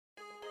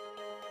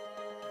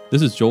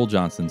This is Joel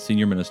Johnson,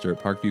 Senior Minister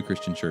at Parkview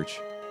Christian Church.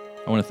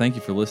 I want to thank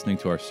you for listening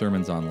to our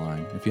sermons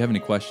online. If you have any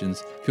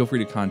questions, feel free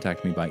to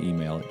contact me by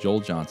email at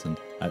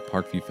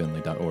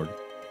joeljohnson@parkviewfinley.org.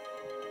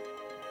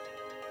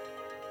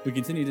 We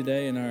continue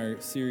today in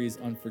our series,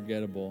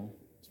 Unforgettable,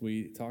 as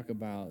we talk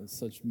about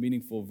such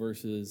meaningful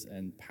verses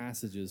and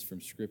passages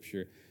from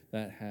Scripture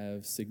that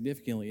have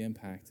significantly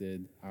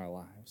impacted our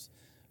lives.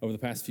 Over the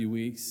past few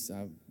weeks,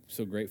 I'm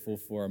so grateful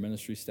for our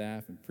ministry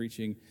staff and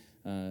preaching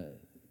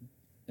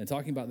and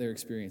talking about their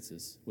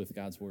experiences with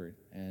God's Word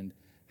and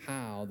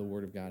how the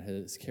Word of God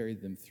has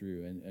carried them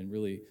through and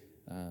really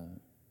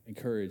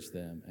encouraged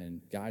them and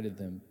guided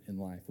them in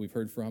life. We've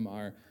heard from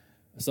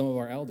some of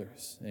our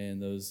elders in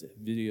those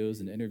videos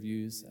and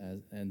interviews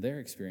and their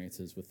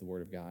experiences with the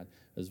Word of God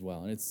as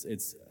well. And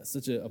it's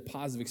such a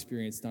positive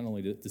experience not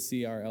only to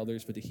see our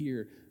elders, but to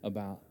hear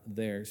about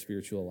their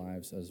spiritual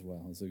lives as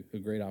well. It's a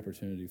great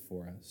opportunity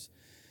for us.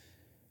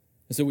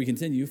 And so we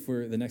continue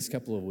for the next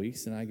couple of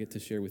weeks, and I get to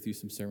share with you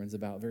some sermons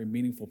about very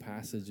meaningful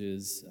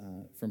passages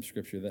from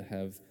Scripture that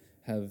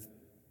have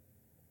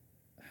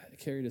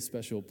carried a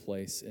special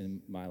place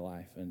in my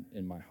life and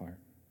in my heart.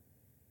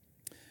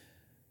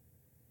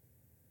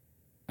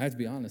 I have to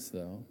be honest,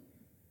 though,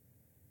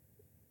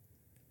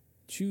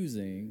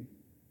 choosing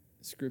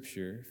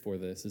Scripture for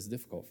this is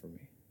difficult for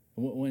me.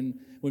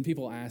 When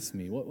people ask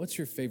me, what's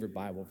your favorite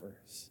Bible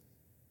verse?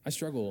 I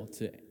struggle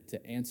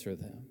to answer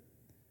them.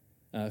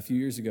 A few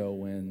years ago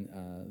when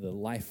the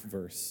life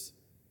verse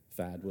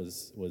fad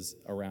was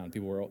around,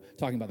 people were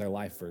talking about their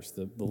life verse,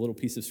 the little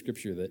piece of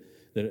Scripture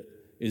that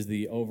is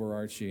the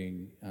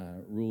overarching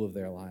rule of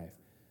their life.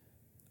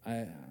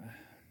 I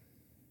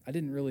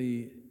didn't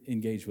really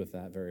engage with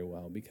that very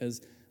well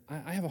because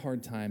I have a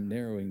hard time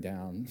narrowing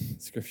down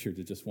Scripture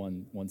to just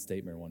one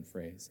statement or one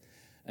phrase.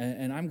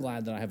 And I'm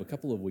glad that I have a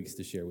couple of weeks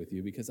to share with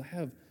you because I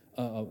have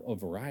a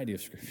variety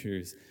of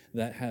Scriptures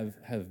that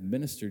have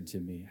ministered to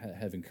me,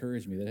 have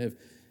encouraged me, that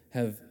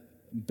have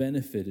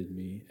benefited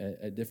me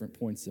at different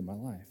points in my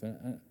life.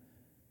 And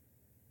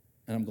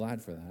I'm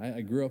glad for that.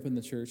 I grew up in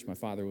the church. My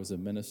father was a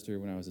minister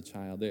when I was a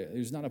child.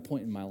 There's not a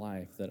point in my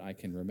life that I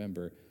can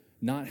remember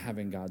not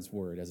having God's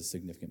Word as a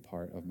significant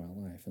part of my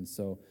life. And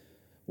so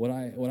what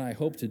I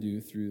hope to do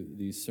through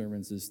these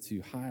sermons is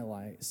to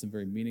highlight some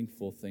very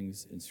meaningful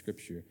things in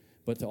Scripture,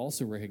 but to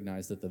also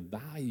recognize that the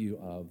value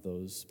of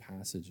those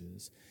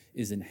passages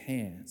is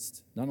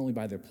enhanced, not only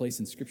by their place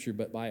in Scripture,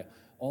 but by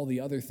all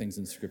the other things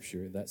in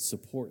Scripture that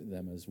support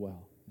them as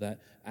well, that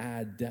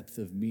add depth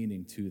of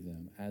meaning to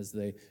them as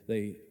they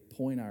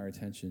point our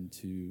attention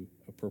to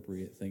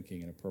appropriate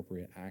thinking and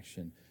appropriate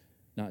action,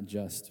 not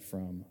just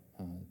from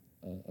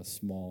a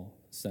small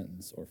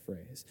sentence or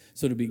phrase.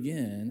 So to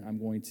begin, I'm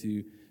going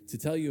to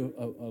tell you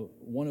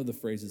one of the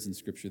phrases in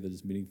Scripture that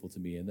is meaningful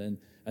to me, and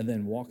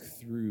then walk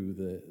through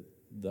the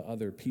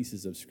other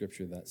pieces of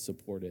Scripture that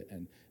support it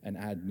and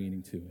add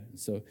meaning to it. And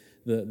so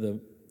the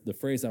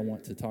phrase I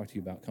want to talk to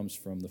you about comes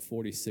from the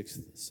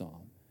 46th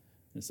Psalm.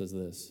 And it says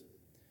this: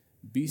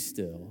 "Be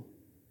still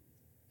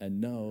and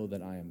know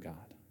that I am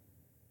God."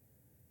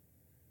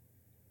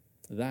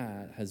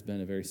 That has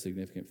been a very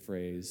significant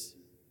phrase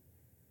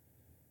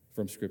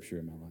from Scripture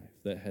in my life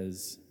that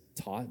has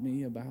taught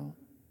me about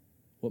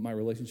what my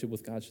relationship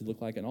with God should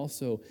look like, and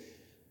also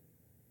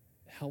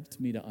helped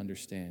me to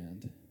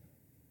understand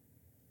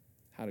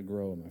how to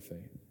grow in my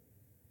faith.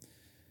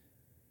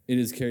 It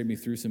has carried me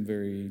through some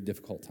very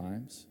difficult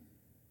times,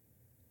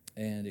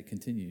 and it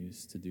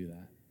continues to do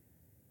that.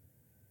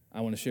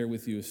 I want to share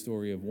with you a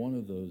story of one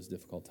of those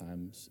difficult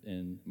times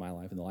in my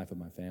life, in the life of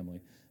my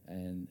family,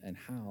 and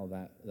how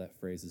that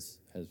phrase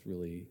has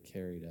really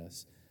carried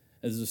us.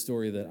 This is a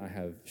story that I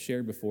have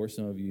shared before.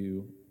 Some of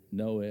you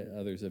know it.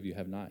 Others of you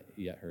have not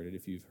yet heard it.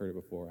 If you've heard it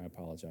before, I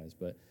apologize.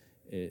 But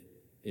it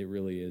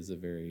really is a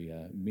very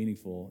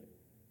meaningful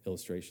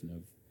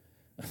illustration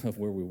of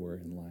where we were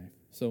in life.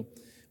 So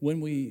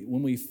when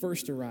we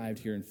first arrived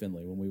here in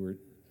Findlay, when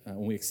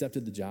we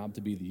accepted the job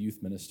to be the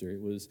youth minister,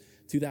 it was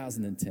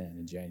 2010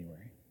 in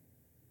January.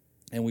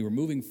 And we were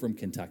moving from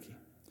Kentucky.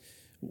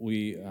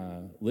 We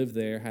lived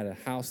there, had a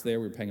house there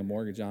we were paying a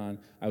mortgage on.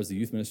 I was the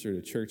youth minister at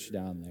a church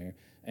down there.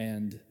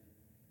 And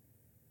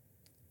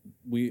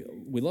we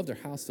loved our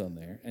house down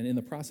there. And in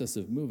the process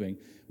of moving,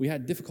 we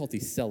had difficulty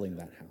selling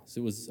that house. It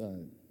was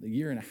a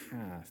year and a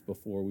half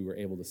before we were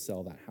able to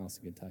sell that house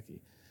in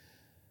Kentucky.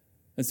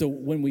 And so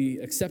when we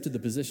accepted the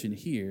position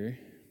here,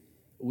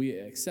 we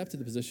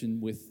accepted the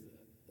position with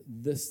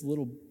this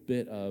little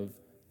bit of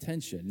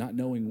tension, not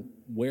knowing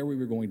where we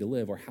were going to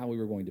live or how we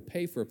were going to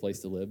pay for a place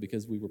to live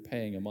because we were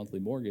paying a monthly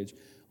mortgage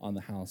on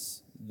the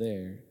house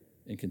there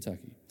in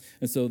Kentucky.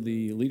 And so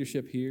the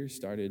leadership here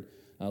started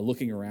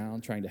looking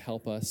around, trying to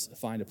help us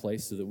find a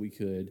place so that we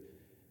could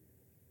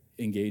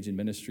engage in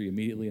ministry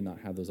immediately and not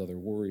have those other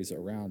worries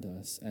around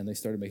us. And they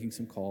started making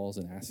some calls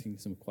and asking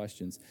some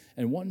questions.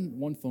 And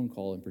one phone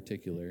call in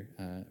particular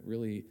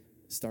really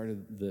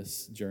started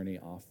this journey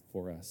off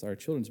for us. Our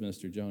children's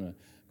minister, Jonah,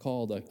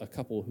 called a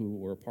couple who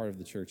were a part of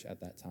the church at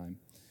that time,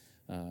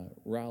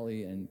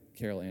 Raleigh and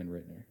Carol Ann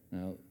Rittner.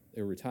 Now,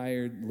 They were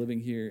retired,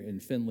 living here in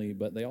Findlay,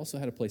 but they also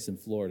had a place in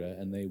Florida,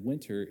 and they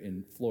winter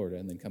in Florida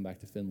and then come back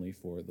to Findlay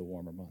for the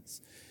warmer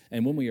months.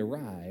 And when we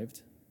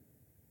arrived,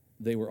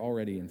 they were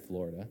already in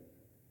Florida.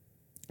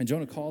 And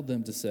Jonah called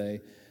them to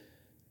say,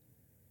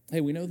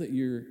 hey, we know that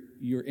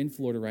you're in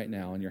Florida right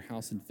now, and your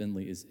house in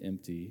Findlay is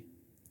empty.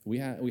 We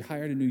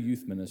hired a new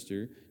youth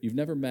minister. You've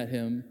never met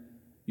him.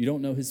 You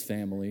don't know his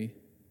family,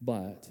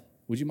 but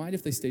would you mind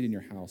if they stayed in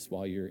your house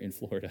while you're in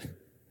Florida?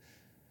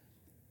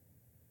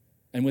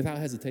 And without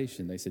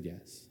hesitation, they said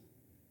yes.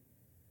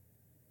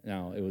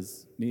 Now, it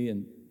was me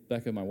and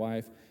Becca, my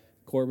wife.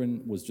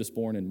 Corbin was just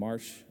born in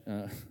March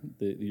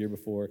the year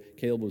before.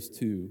 Caleb was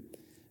 2.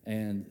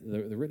 And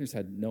the Rittners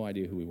had no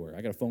idea who we were.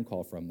 I got a phone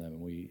call from them,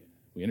 and we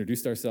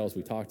introduced ourselves.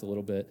 We talked a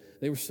little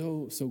bit. They were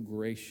so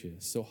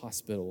gracious, so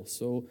hospitable,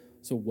 so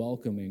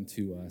welcoming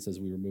to us as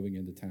we were moving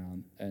into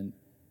town, and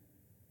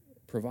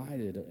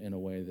provided in a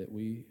way that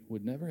we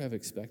would never have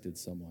expected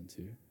someone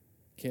to,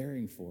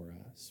 caring for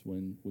us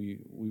when we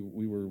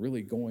were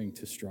really going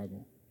to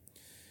struggle.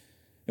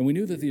 And we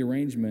knew that the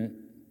arrangement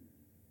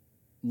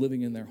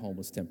living in their home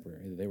was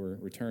temporary. They were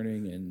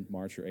returning in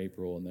March or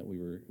April, and that we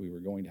were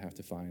going to have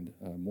to find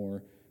a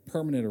more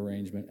permanent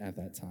arrangement at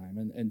that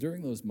time. And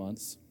during those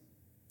months,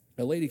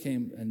 a lady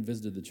came and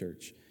visited the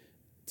church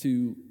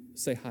to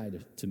say hi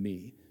to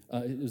me.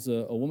 It was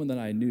a woman that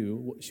I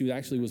knew. She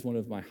actually was one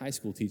of my high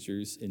school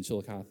teachers in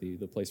Chillicothe,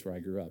 the place where I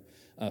grew up.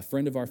 A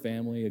friend of our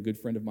family, a good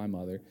friend of my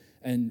mother.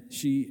 And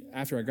she,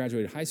 after I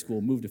graduated high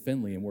school, moved to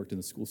Findlay and worked in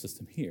the school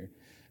system here.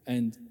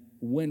 And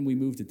when we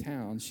moved to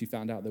town, she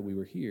found out that we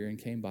were here and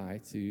came by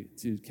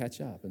to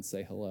catch up and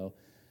say hello.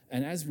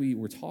 And as we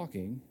were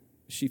talking,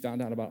 she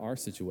found out about our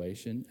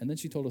situation, and then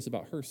she told us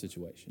about her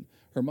situation.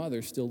 Her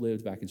mother still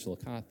lived back in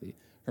Chillicothe.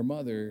 Her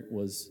mother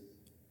was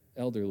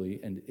elderly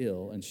and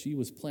ill, and she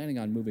was planning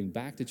on moving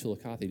back to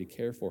Chillicothe to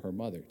care for her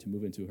mother, to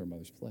move into her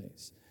mother's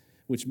place,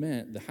 which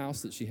meant the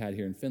house that she had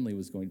here in Findlay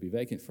was going to be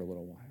vacant for a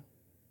little while.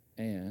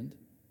 And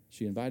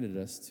she invited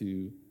us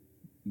to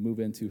move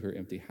into her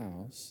empty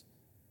house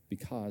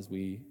because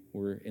we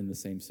were in the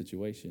same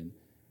situation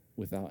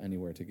without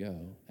anywhere to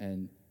go.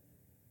 And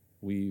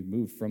we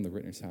moved from the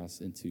Rittner's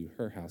house into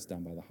her house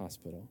down by the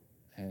hospital,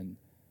 and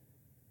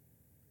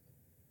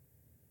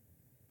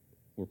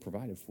were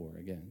provided for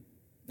again.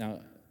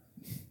 Now,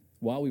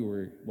 while we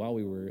were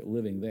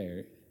living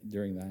there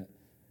during that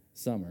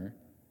summer,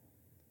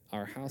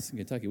 our house in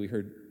Kentucky, we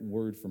heard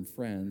word from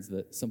friends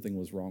that something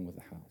was wrong with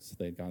the house.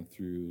 They had gone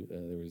through,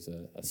 there was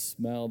a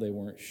smell they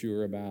weren't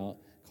sure about,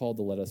 called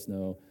to let us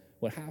know.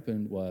 What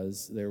happened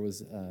was there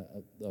was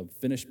a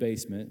finished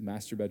basement,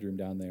 master bedroom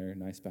down there,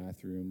 nice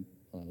bathroom,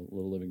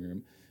 little living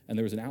room, and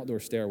there was an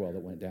outdoor stairwell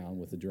that went down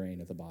with a drain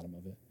at the bottom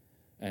of it.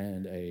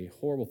 And a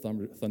horrible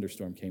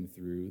thunderstorm came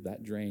through.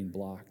 That drain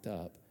blocked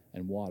up,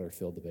 and water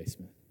filled the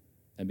basement.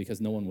 And because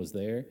no one was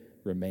there,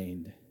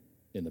 remained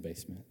in the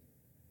basement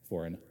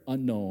for an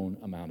unknown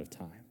amount of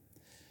time.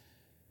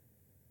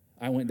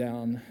 I went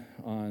down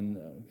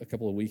on a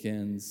couple of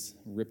weekends,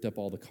 ripped up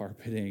all the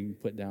carpeting,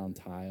 put down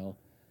tile,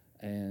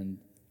 and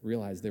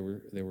realized there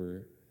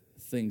were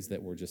things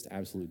that were just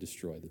absolutely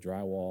destroyed. The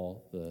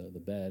drywall, the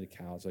bed,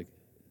 couch, like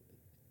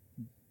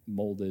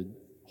molded,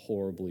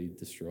 horribly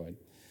destroyed.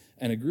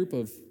 And a group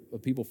of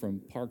people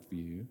from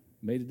Parkview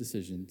made a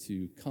decision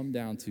to come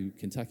down to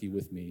Kentucky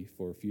with me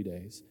for a few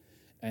days.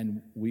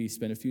 And we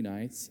spent a few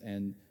nights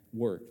and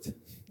worked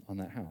on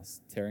that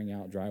house, tearing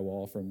out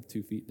drywall from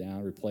 2 feet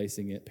down,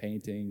 replacing it,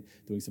 painting,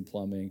 doing some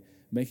plumbing,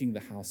 making the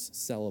house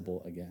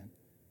sellable again.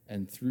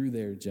 And through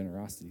their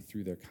generosity,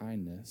 through their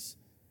kindness,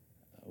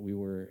 we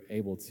were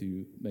able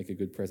to make a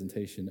good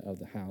presentation of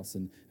the house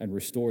and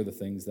restore the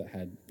things that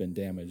had been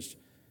damaged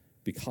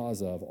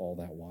because of all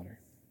that water.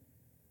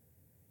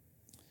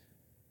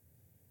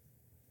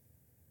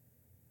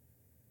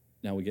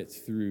 Now we get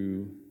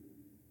through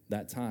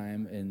that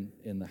time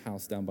in the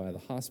house down by the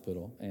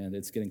hospital, and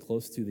it's getting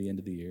close to the end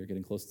of the year,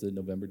 getting close to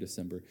November,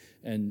 December,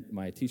 and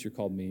my teacher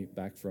called me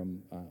back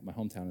from my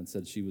hometown and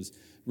said she was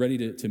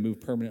ready to move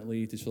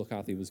permanently to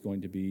Chillicothe, was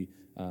going to be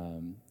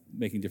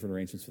making different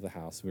arrangements for the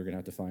house. We were going to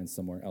have to find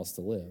somewhere else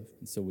to live,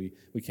 and so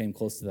we came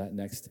close to that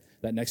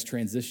next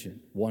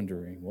transition,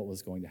 wondering what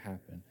was going to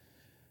happen,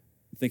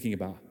 thinking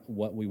about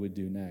what we would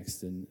do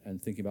next,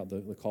 and thinking about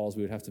the calls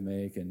we would have to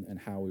make and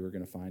how we were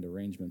going to find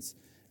arrangements.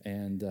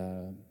 And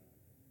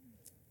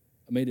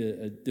I made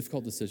a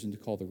difficult decision to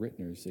call the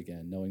Rittners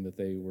again, knowing that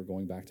they were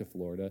going back to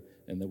Florida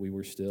and that we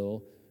were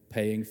still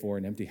paying for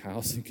an empty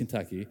house in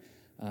Kentucky.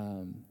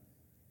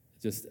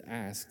 Just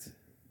asked,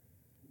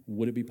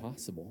 would it be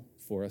possible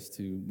for us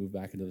to move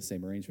back into the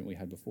same arrangement we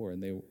had before?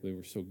 And they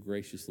were so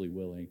graciously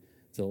willing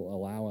to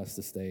allow us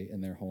to stay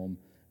in their home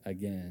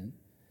again.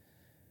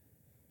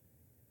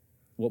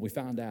 What we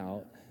found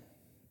out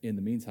in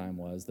the meantime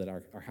was that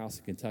our house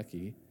in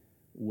Kentucky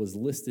was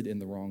listed in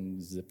the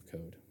wrong zip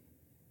code.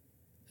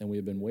 And we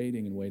had been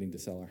waiting and waiting to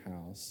sell our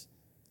house,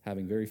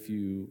 having very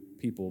few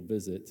people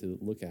visit to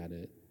look at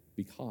it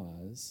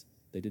because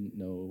they didn't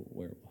know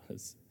where it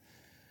was.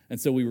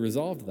 And so we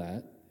resolved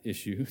that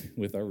issue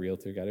with our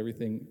realtor, got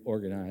everything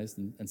organized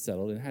and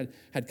settled, and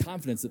had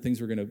confidence that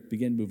things were going to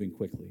begin moving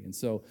quickly. And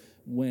so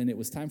when it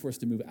was time for us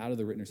to move out of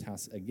the Rittner's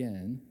house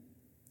again,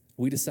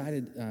 we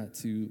decided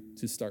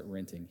to start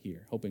renting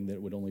here, hoping that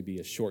it would only be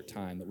a short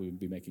time that we would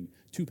be making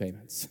 2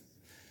 payments.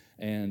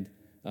 And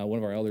one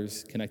of our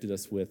elders connected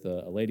us with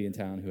a lady in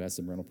town who has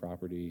some rental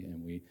property,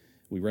 and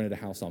we rented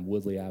a house on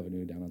Woodley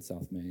Avenue down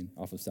on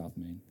off of South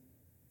Main.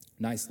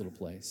 Nice little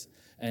place.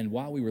 And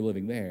while we were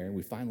living there,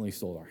 we finally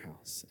sold our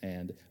house.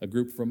 And a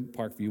group from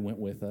Parkview went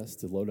with us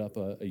to load up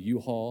a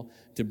U-Haul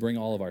to bring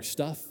all of our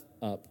stuff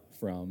up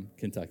from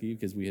Kentucky,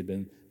 because we had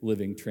been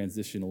living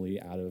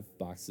transitionally out of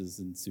boxes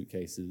and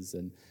suitcases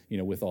and,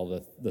 with all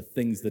the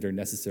things that are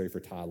necessary for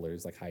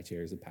toddlers, like high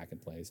chairs and pack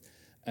and plays,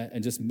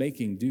 and just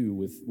making do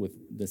with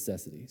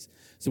necessities.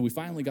 So we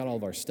finally got all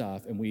of our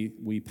stuff, and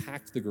we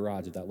packed the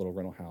garage at that little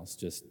rental house,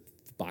 just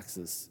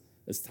boxes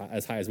as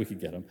high as we could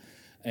get them,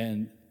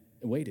 and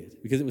waited,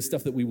 because it was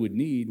stuff that we would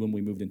need when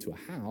we moved into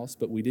a house,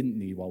 but we didn't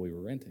need while we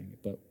were renting.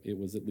 But it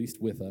was at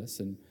least with us,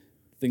 and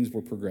things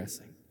were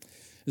progressing.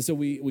 And so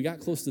we got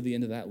close to the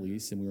end of that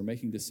lease, and we were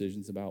making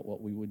decisions about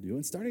what we would do,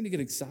 and starting to get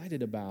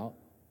excited about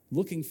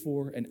looking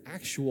for an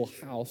actual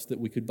house that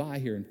we could buy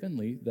here in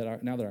Findlay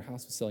now that our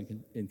house was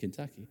selling in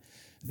Kentucky.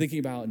 Thinking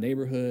about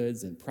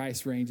neighborhoods and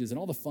price ranges and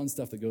all the fun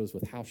stuff that goes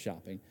with house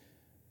shopping.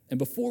 And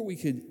before we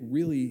could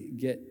really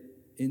get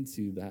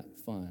into that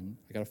fun,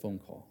 I got a phone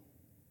call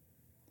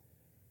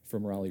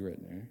from Raleigh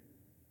Rittner.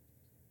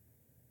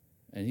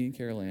 And he and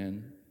Carol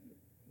Ann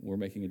were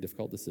making a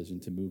difficult decision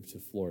to move to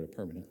Florida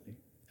permanently,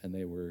 and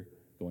they were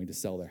going to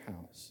sell their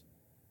house.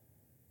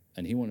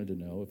 And he wanted to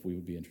know if we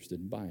would be interested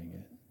in buying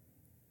it.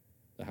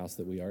 The house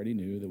that we already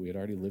knew, that we had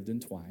already lived in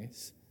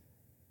twice,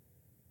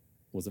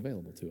 was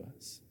available to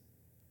us.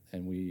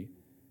 And we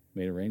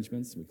made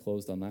arrangements, we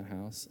closed on that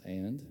house,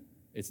 and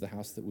it's the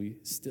house that we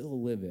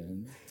still live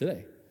in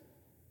today.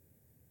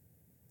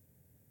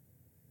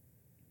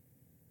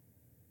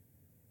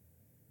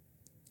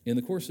 In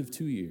the course of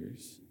 2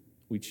 years,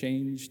 we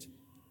changed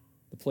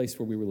the place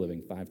where we were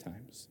living 5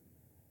 times.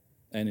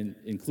 And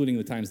including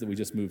the times that we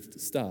just moved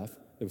stuff,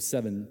 there was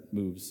 7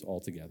 moves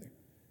altogether.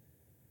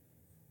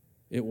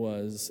 It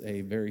was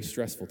a very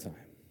stressful time.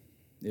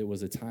 It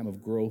was a time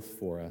of growth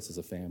for us as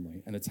a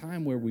family, and a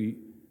time where we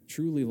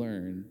truly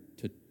learned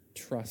to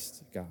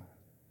trust God.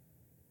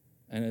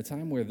 And a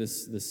time where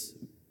this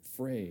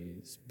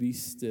phrase, "be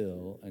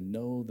still and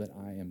know that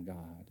I am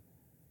God,"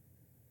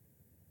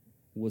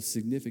 was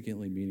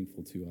significantly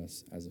meaningful to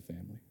us as a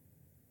family.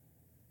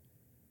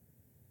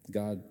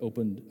 God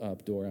opened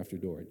up door after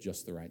door at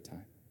just the right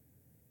time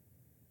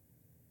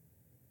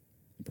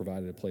and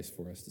provided a place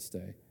for us to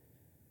stay.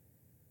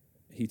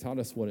 He taught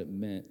us what it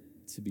meant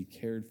to be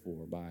cared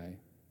for by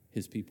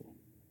his people.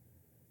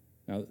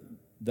 Now,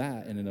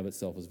 that in and of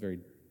itself was very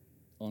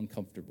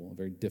uncomfortable, a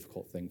very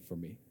difficult thing for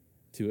me,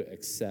 to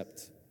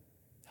accept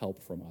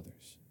help from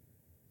others,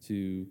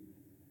 to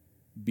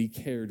be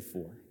cared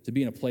for, to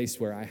be in a place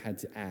where I had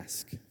to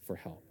ask for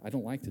help. I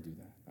don't like to do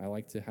that. I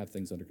like to have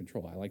things under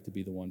control. I like to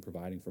be the one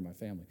providing for my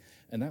family.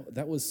 And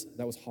that was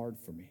hard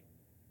for me.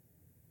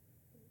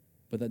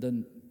 But that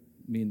doesn't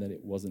mean that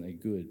it wasn't a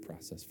good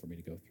process for me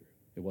to go through.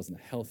 It wasn't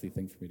a healthy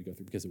thing for me to go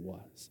through, because it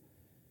was.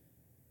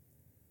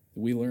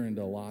 We learned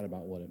a lot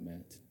about what it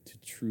meant to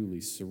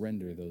truly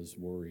surrender those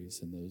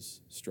worries and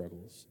those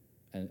struggles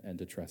and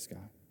to trust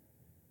God.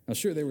 Now,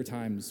 sure, there were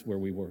times where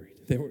we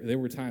worried. There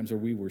were times where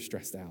we were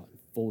stressed out,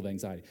 full of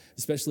anxiety,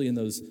 especially in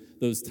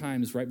those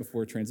times right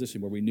before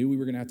transition where we knew we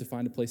were going to have to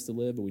find a place to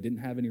live, but we didn't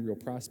have any real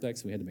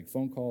prospects. We had to make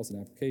phone calls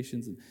and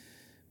applications,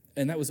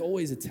 and that was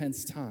always a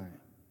tense time.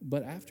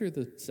 But after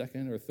the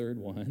second or third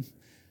one,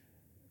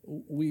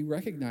 we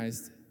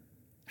recognized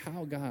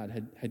how God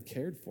had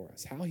cared for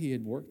us, how he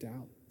had worked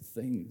out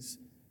things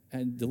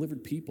and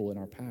delivered people in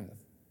our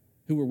path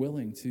who were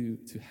willing to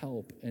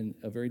help in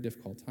a very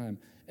difficult time.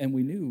 And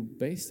we knew,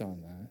 based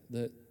on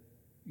that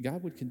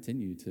God would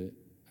continue to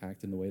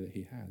act in the way that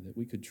he had, that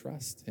we could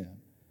trust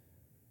him.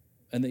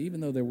 And that even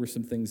though there were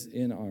some things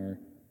in our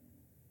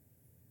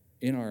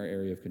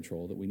area of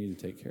control that we needed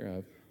to take care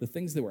of, the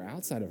things that were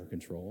outside of our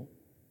control,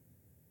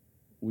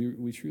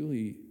 we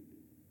truly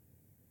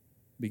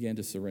began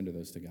to surrender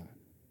those to God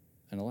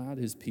and allowed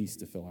his peace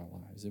to fill our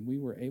lives. And we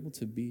were able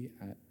to be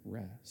at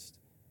rest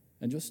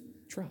and just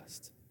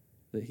trust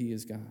that he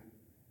is God.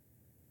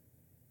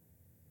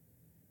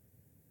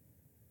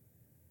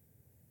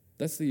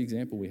 That's the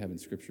example we have in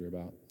Scripture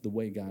about the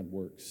way God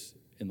works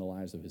in the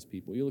lives of his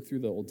people. You look through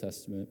the Old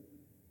Testament,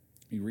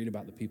 you read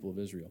about the people of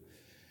Israel,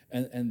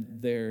 and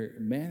their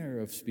manner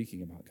of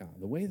speaking about God,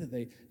 the way that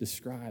they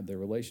describe their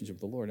relationship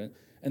with the Lord.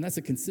 And that's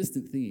a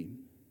consistent theme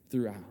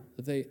throughout,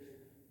 that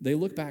they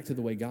look back to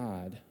the way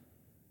God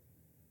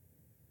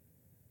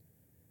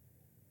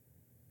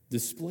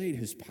displayed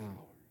his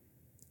power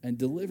and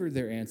delivered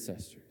their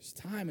ancestors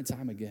time and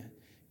time again,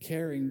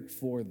 caring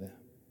for them,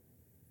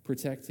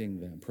 protecting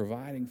them,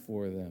 providing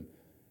for them,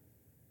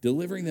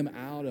 delivering them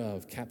out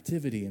of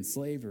captivity and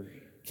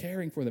slavery,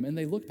 caring for them. And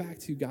they look back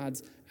to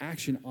God's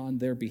action on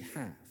their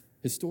behalf.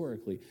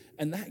 historically.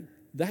 And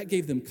that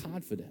gave them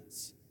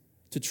confidence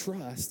to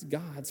trust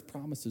God's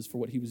promises for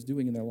what he was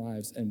doing in their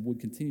lives and would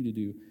continue to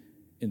do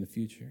in the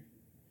future.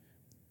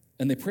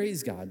 And they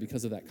praised God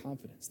because of that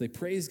confidence. They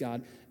praised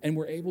God and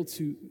were able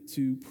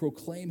to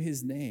proclaim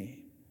his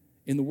name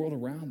in the world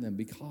around them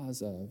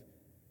because of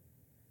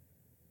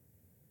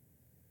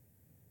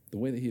the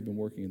way that he had been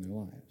working in their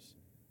lives.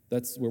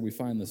 That's where we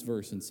find this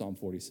verse in Psalm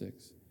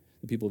 46.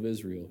 The people of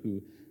Israel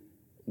who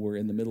were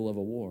in the middle of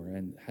a war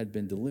and had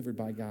been delivered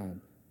by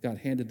God. God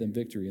handed them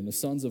victory. And the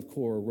sons of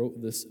Korah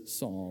wrote this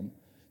psalm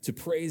to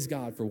praise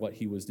God for what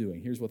he was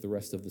doing. Here's what the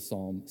rest of the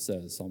psalm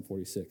says, Psalm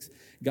 46.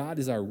 God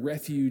is our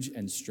refuge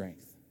and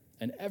strength,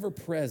 an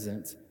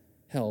ever-present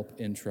help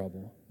in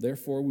trouble.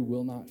 Therefore we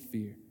will not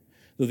fear.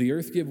 Though the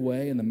earth give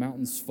way and the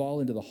mountains fall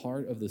into the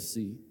heart of the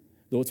sea,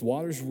 though its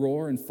waters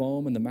roar and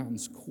foam and the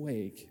mountains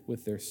quake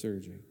with their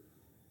surging.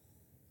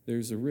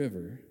 There's a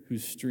river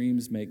whose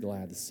streams make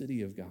glad the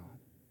city of God,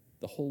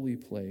 the holy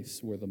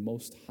place where the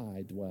Most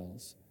High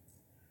dwells.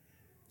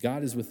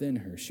 God is within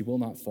her, she will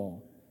not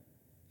fall.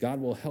 God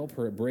will help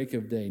her at break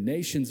of day.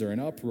 Nations are in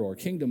uproar,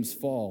 kingdoms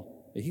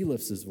fall. But he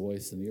lifts his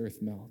voice and the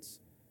earth melts.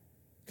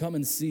 Come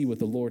and see what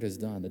the Lord has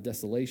done, the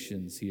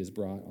desolations he has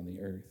brought on the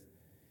earth.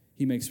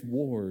 He makes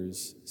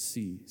wars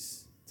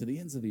cease to the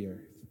ends of the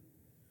earth.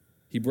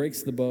 He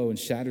breaks the bow and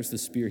shatters the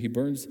spear. He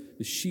burns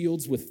the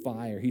shields with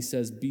fire. He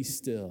says, be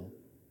still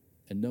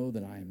and know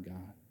that I am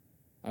God.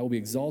 I will be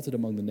exalted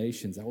among the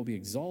nations. I will be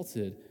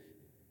exalted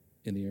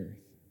in the earth.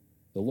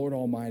 The Lord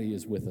Almighty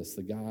is with us.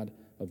 The God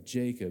of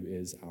Jacob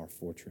is our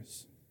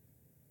fortress.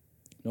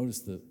 Notice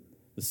the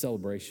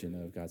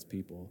celebration of God's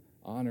people,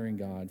 honoring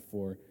God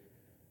for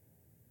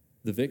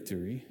the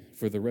victory,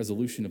 for the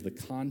resolution of the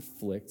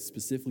conflict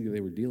specifically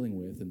they were dealing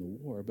with in the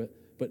war,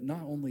 but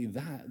not only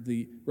that,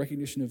 the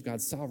recognition of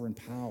God's sovereign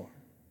power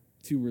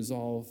to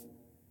resolve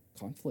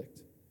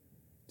conflict,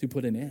 to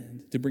put an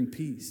end, to bring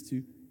peace,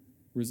 to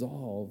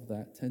resolve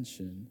that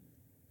tension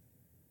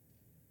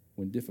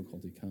when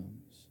difficulty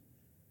comes.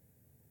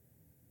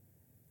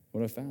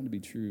 What I've found to be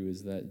true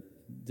is that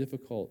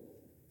difficult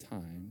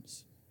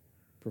times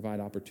provide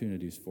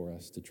opportunities for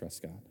us to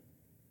trust God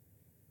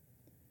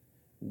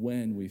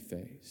when we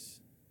face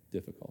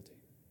difficulty.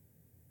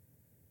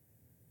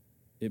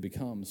 It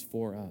becomes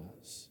for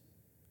us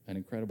an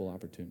incredible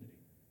opportunity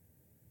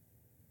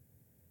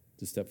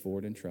to step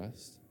forward in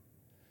trust,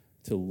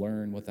 to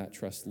learn what that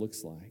trust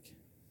looks like,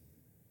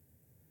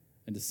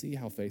 and to see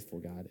how faithful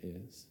God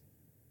is,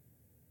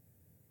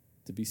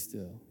 to be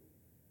still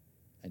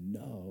and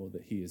know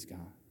that he is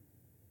God.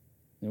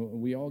 Now,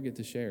 we all get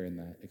to share in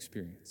that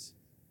experience.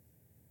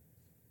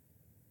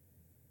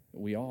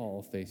 We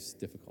all face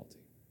difficulty.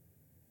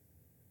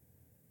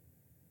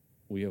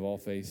 We have all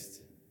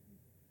faced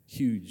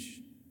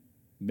huge,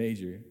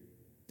 major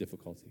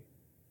difficulty.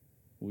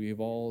 We have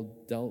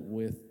all dealt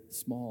with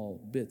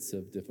small bits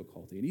of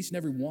difficulty. And each and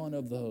every one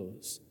of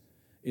those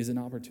is an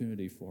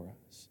opportunity for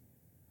us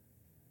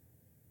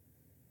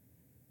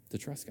to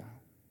trust God.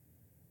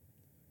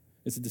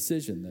 It's a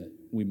decision that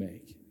we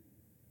make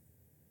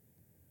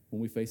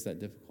when we face that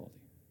difficulty.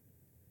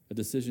 A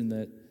decision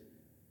that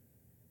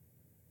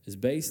is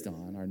based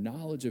on our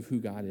knowledge of who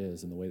God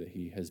is and the way that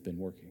he has been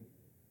working.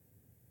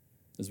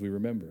 As we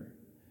remember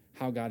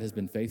how God has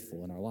been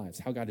faithful in our lives,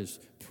 how God has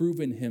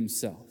proven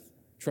himself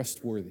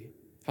trustworthy,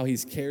 how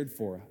he's cared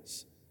for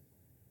us.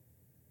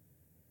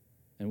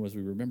 And as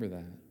we remember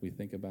that, we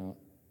think about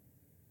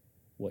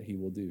what he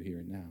will do here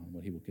and now and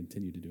what he will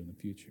continue to do in the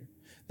future.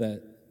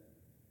 That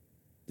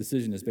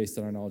decision is based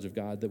on our knowledge of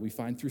God that we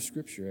find through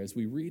Scripture as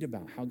we read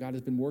about how God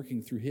has been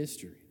working through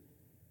history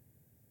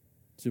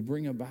to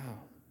bring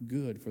about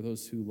good for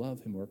those who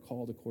love him or are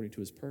called according to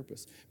his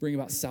purpose, bring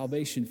about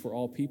salvation for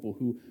all people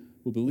who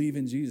will believe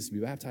in Jesus, be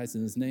baptized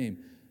in his name.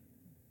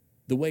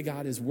 The way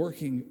God is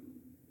working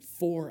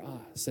for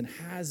us and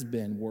has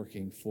been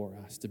working for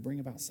us to bring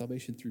about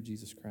salvation through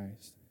Jesus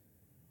Christ.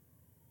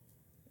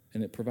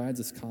 And it provides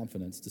us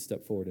confidence to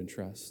step forward and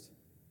trust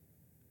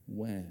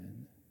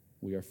when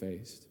we are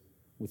faced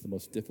with the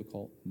most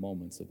difficult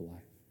moments of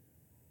life.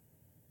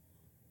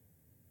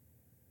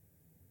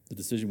 The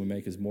decision we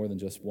make is more than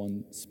just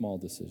one small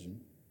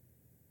decision.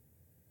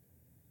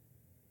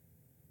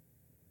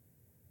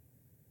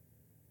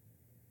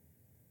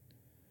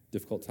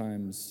 Difficult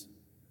times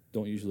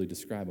don't usually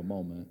describe a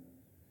moment.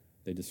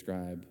 They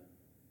describe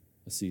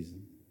a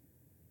season,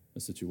 a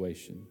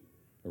situation,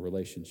 a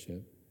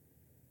relationship.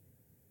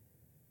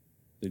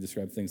 They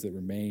describe things that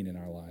remain in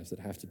our lives that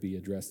have to be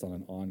addressed on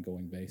an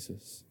ongoing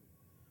basis.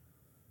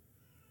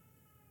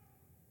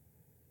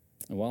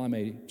 And while I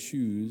may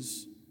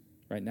choose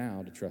right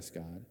now to trust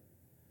God,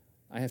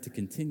 I have to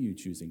continue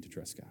choosing to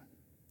trust God.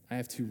 I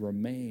have to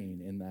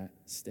remain in that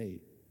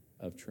state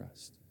of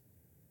trust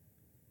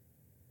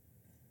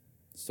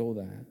so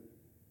that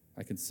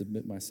I can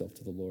submit myself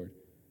to the Lord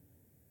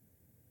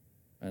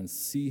and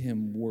see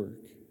him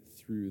work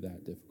through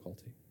that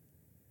difficulty.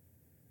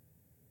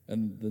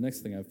 And the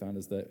next thing I've found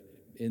is that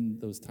in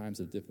those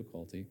times of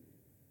difficulty,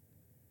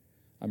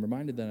 I'm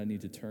reminded that I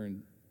need to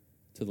turn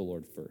to the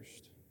Lord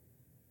first.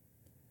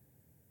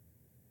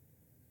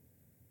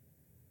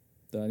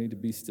 that I need to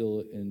be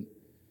still and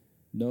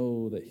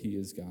know that he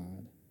is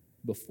God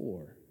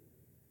before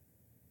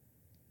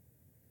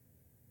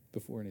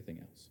anything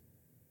else.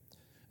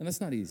 And that's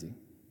not easy.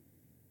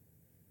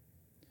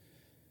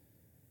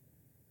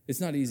 It's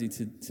not easy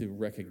to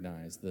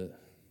recognize the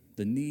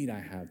need I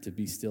have to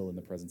be still in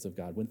the presence of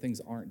God when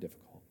things aren't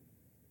difficult.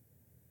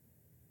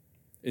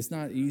 It's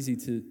not easy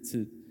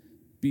to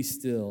be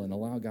still and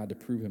allow God to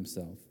prove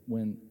himself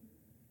when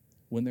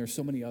there are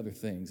so many other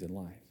things in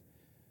life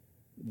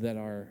that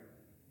are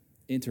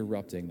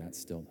interrupting that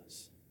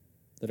stillness,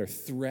 that are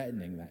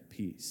threatening that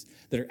peace,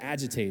 that are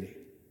agitating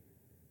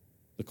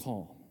the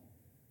calm.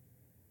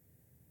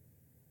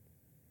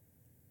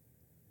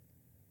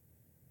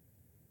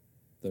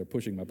 That are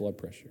pushing my blood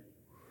pressure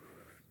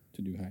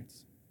to new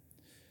heights.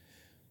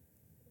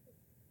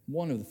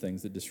 One of the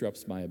things that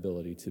disrupts my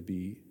ability to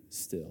be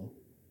still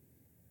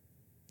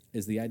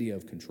is the idea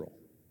of control,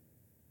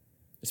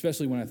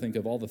 especially when I think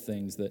of all the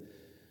things that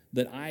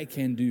I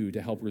can do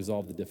to help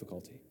resolve the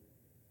difficulty,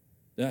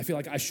 that I feel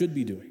like I should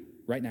be doing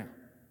right now.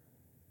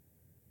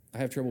 I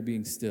have trouble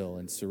being still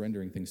and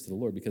surrendering things to the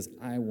Lord because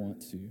I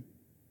want to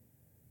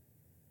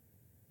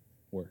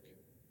work.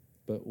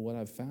 But what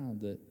I've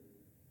found that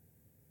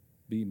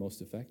be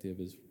most effective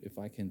is if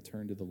I can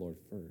turn to the Lord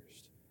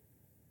first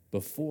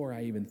before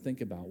I even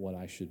think about what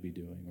I should be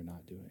doing or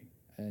not doing,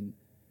 and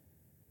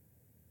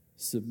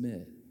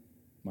submit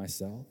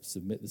myself,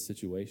 submit the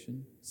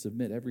situation,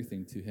 submit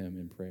everything to him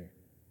in prayer.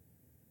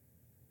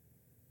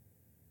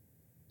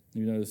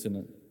 You notice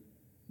in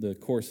the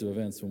course of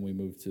events when we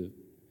moved to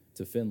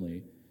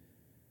Findlay,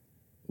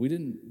 we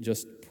didn't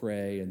just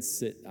pray and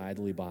sit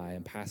idly by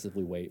and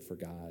passively wait for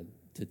God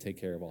to take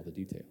care of all the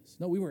details.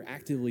 No, we were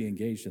actively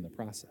engaged in the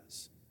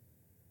process.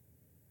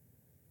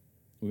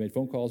 We made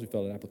phone calls, we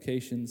filled out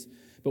applications,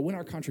 but when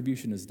our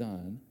contribution is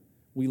done,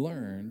 we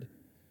learned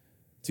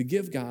to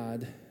give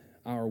God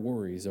our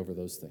worries over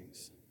those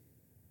things,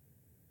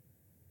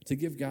 to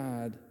give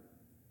God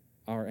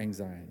our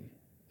anxiety,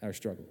 our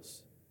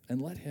struggles,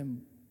 and let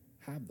him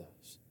have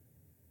those,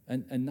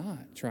 and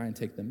not try and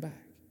take them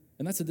back.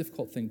 And that's a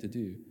difficult thing to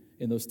do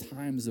in those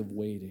times of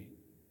waiting,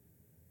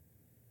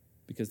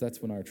 because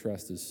that's when our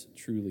trust is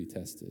truly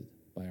tested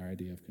by our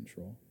idea of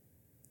control.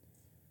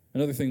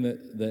 Another thing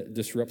that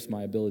disrupts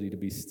my ability to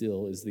be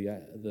still is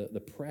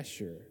the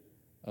pressure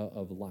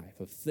of life,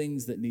 of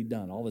things that need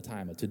done all the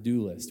time, a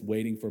to-do list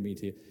waiting for me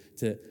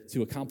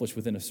to accomplish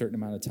within a certain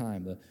amount of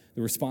time,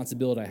 the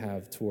responsibility I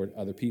have toward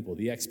other people,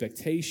 the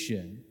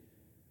expectation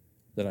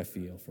that I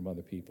feel from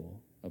other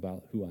people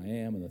about who I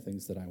am and the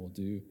things that I will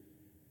do.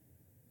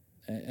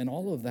 And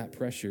all of that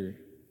pressure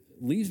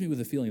leaves me with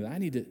a feeling that I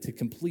need to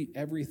complete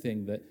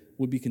everything that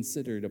would be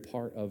considered a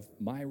part of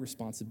my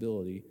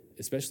responsibility,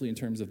 especially in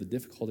terms of the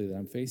difficulty that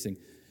I'm facing,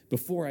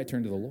 before I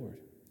turn to the Lord.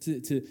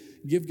 To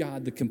give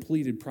God the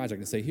completed project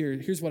and say,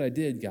 here's what I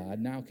did, God.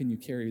 Now can you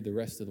carry the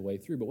rest of the way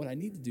through? But what I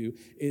need to do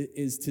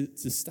is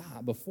to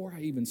stop before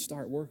I even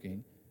start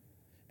working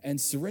and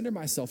surrender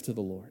myself to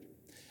the Lord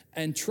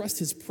and trust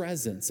his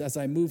presence as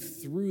I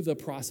move through the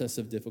process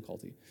of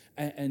difficulty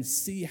and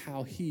see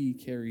how he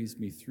carries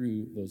me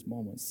through those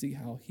moments, see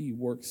how he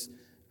works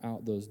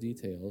out those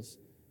details,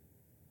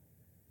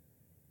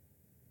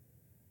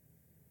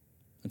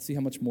 and see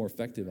how much more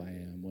effective I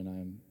am when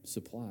I'm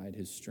supplied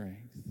his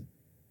strength,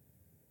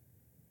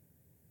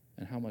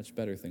 and how much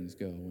better things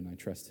go when I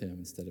trust him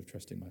instead of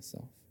trusting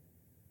myself.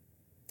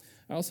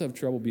 I also have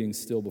trouble being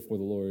still before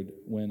the Lord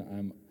when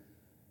I'm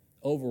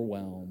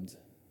overwhelmed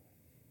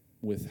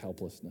with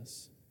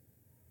helplessness.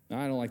 Now,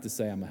 I don't like to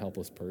say I'm a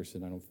helpless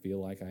person. I don't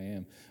feel like I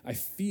am. I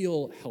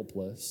feel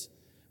helpless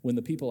when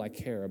the people I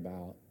care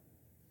about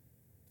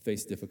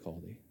face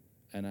difficulty,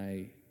 and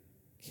I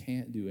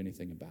can't do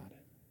anything about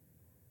it.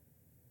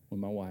 When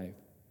my wife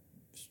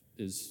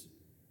is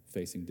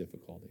facing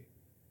difficulty,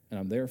 and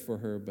I'm there for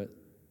her, but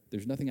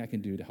there's nothing I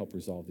can do to help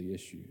resolve the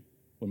issue.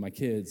 When my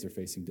kids are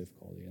facing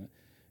difficulty,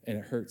 and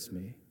it hurts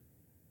me,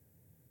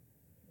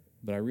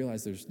 but I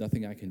realize there's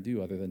nothing I can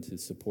do other than to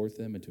support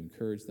them and to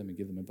encourage them and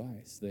give them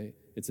advice.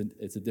 It's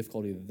a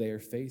difficulty that they're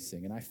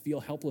facing, and I feel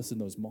helpless in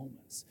those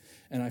moments.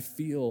 And I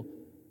feel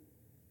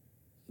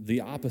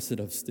the opposite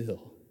of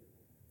still.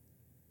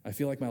 I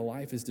feel like my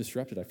life is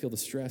disrupted. I feel the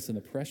stress and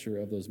the pressure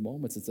of those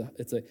moments.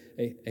 It's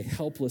a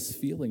helpless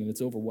feeling, and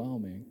it's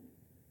overwhelming.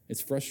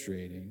 It's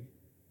frustrating.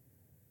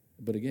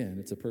 But again,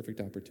 it's a perfect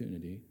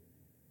opportunity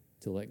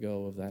to let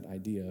go of that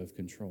idea of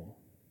control,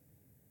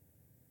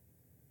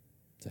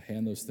 to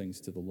hand those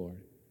things to the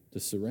Lord, to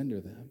surrender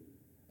them,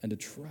 and to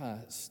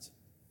trust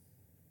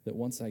that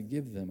once I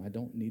give them, I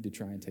don't need to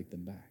try and take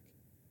them back.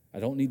 I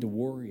don't need to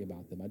worry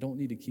about them. I don't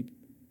need to keep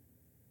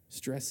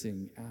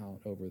stressing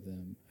out over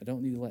them. I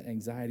don't need to let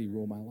anxiety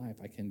rule my life.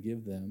 I can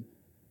give them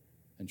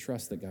and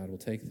trust that God will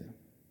take them.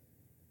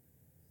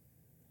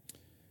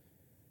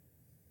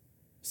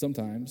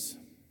 Sometimes,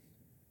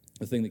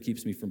 the thing that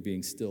keeps me from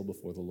being still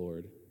before the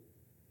Lord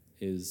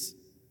is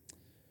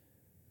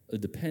a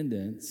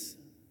dependence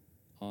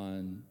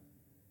on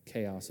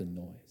chaos and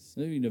noise.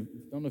 I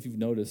don't know if you've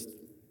noticed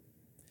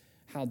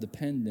how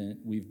dependent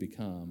we've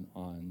become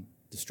on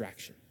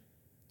distraction.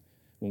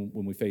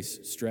 When we face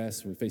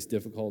stress, when we face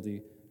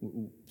difficulty,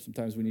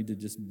 sometimes we need to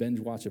just binge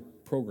watch a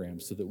program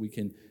so that we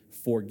can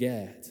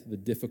forget the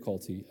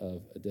difficulty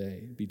of a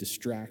day, be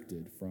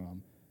distracted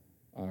from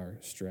our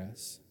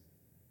stress.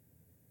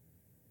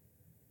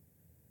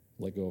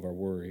 Let go of our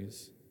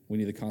worries. We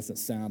need the constant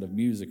sound of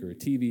music or a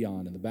TV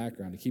on in the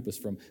background to keep us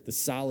from the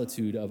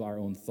solitude of our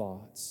own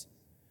thoughts.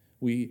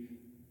 We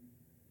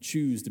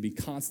choose to be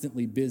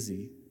constantly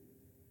busy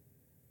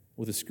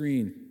with a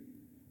screen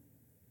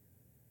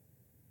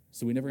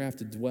so we never have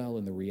to dwell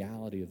in the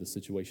reality of the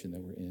situation that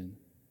we're in.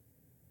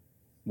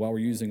 While we're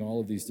using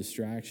all of these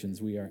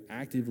distractions, we are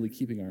actively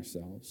keeping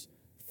ourselves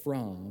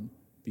from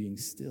being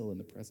still in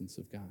the presence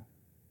of God.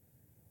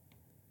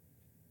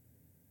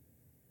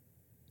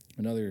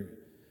 Another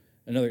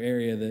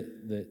area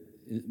that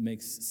it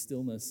makes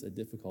stillness a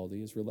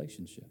difficulty is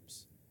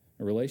relationships.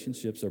 And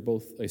relationships are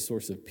both a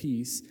source of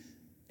peace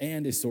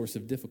and a source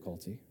of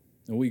difficulty.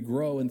 And we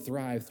grow and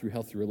thrive through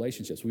healthy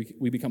relationships.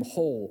 We become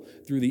whole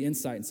through the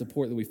insight and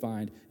support that we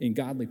find in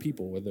godly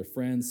people, whether they're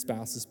friends,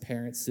 spouses,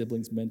 parents,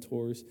 siblings,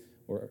 mentors,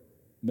 or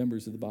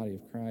members of the body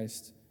of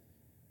Christ.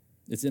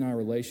 It's in our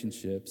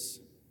relationships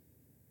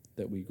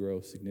that we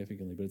grow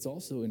significantly, but it's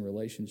also in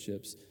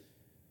relationships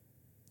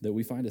that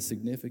we find a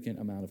significant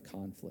amount of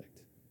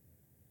conflict.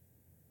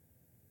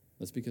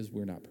 That's because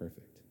we're not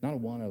perfect. Not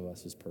one of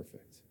us is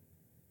perfect.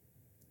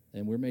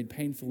 And we're made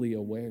painfully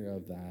aware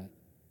of that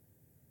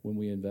when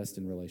we invest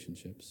in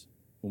relationships,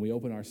 when we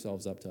open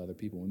ourselves up to other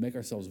people, when we make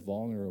ourselves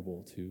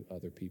vulnerable to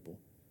other people.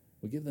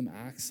 We give them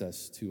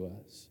access to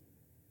us,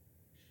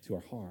 to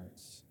our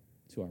hearts,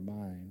 to our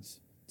minds,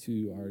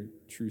 to our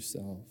true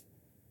self.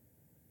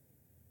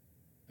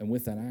 And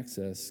with that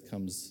access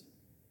comes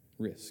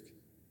risk.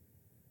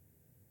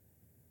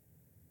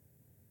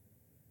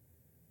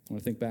 When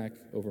I think back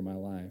over my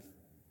life,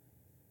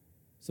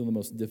 some of the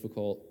most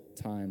difficult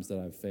times that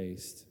I've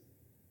faced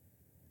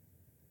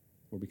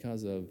were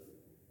because of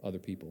other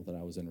people that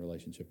I was in a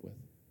relationship with,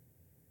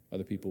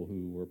 other people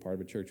who were part of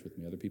a church with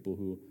me, other people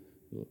who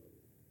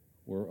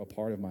were a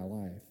part of my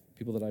life,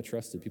 people that I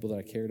trusted, people that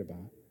I cared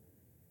about.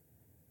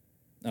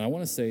 And I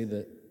want to say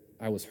that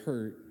I was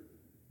hurt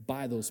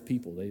by those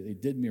people. They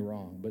did me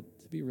wrong. But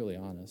to be really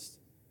honest,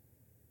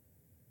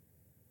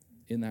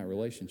 in that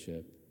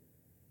relationship,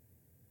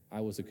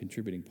 I was a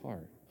contributing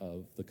part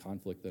of the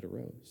conflict that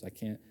arose. I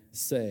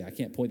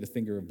can't point the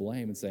finger of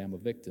blame and say I'm a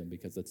victim,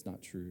 because that's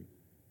not true.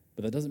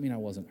 But that doesn't mean I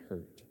wasn't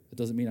hurt. It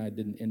doesn't mean I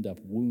didn't end up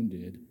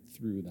wounded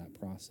through that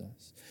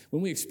process.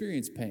 When we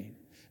experience pain,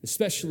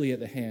 especially at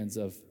the hands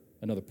of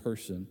another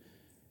person,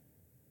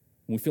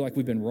 when we feel like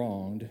we've been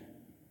wronged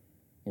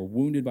or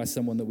wounded by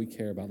someone that we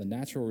care about, the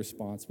natural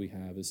response we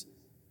have is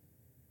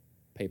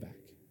payback.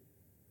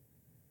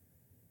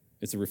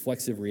 It's a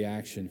reflexive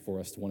reaction for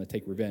us to want to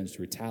take revenge,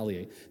 to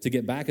retaliate, to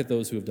get back at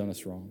those who have done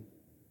us wrong.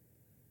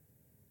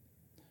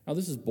 Now,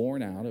 this is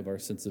born out of our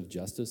sense of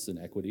justice and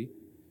equity.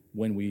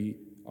 When we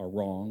are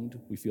wronged,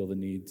 we feel the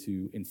need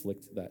to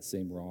inflict that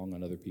same wrong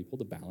on other people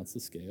to balance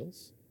the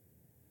scales.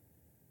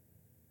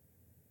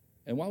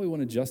 And while we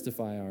want to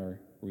justify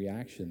our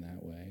reaction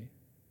that way,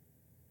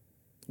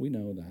 we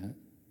know that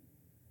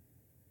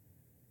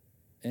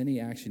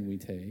any action we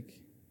take,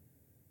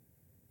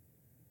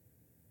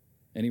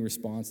 any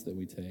response that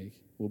we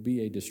take, will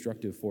be a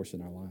destructive force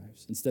in our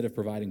lives. Instead of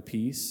providing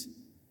peace,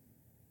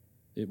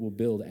 it will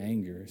build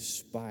anger,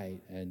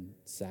 spite, and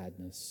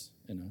sadness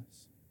in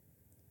us.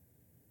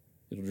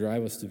 It'll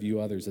drive us to view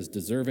others as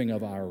deserving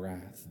of our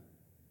wrath.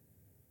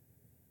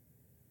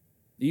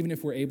 Even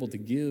if we're able to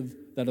give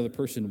that other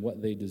person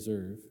what they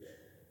deserve,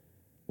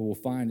 what we'll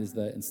find is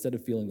that instead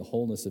of feeling the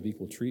wholeness of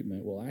equal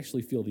treatment, we'll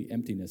actually feel the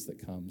emptiness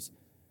that comes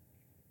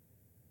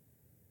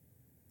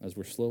as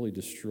we're slowly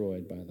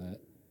destroyed by that.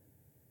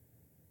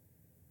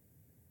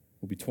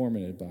 We'll be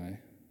tormented by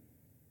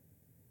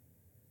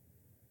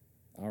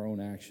our own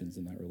actions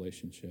in that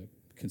relationship,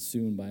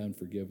 consumed by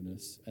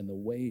unforgiveness and the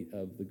weight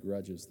of the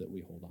grudges that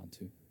we hold on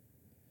to.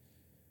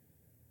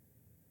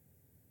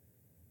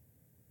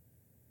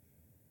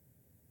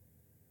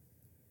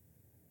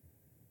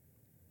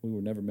 We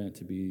were never meant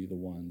to be the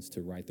ones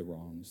to right the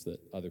wrongs that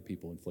other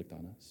people inflict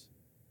on us.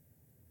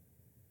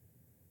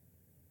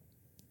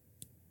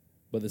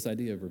 But this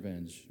idea of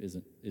revenge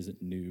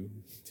isn't new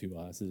to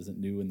us. It isn't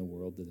new in the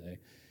world today.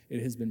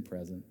 It has been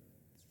present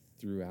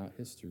throughout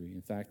history.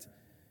 In fact,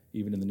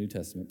 even in the New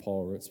Testament,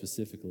 Paul wrote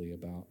specifically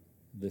about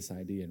this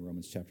idea in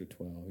Romans chapter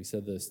 12. He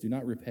said this: "Do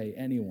not repay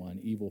anyone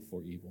evil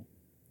for evil.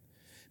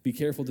 Be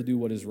careful to do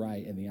what is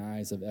right in the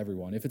eyes of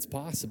everyone. If it's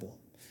possible,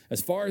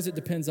 as far as it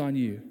depends on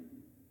you,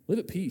 live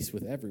at peace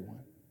with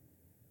everyone."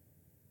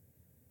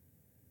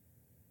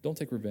 Don't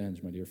take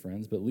revenge, my dear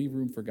friends, but leave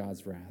room for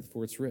God's wrath,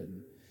 for it's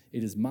written,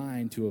 "It is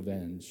mine to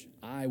avenge.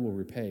 I will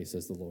repay,"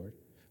 says the Lord.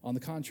 On the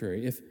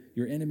contrary, if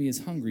your enemy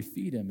is hungry,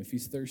 feed him. If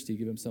he's thirsty,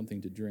 give him something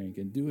to drink.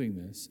 In doing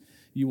this,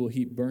 you will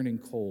heap burning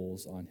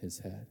coals on his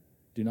head.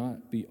 Do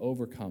not be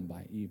overcome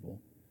by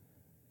evil,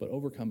 but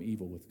overcome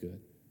evil with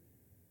good.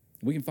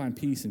 We can find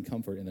peace and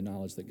comfort in the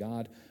knowledge that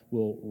God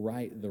will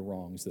right the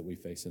wrongs that we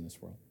face in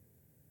this world.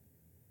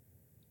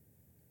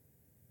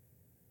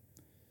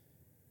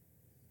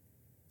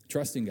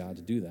 Trusting God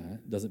to do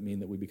that doesn't mean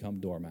that we become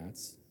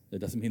doormats. It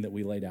doesn't mean that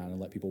we lay down and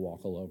let people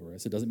walk all over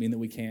us. It doesn't mean that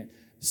we can't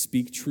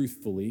speak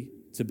truthfully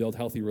to build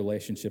healthy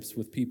relationships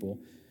with people.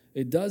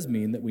 It does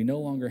mean that we no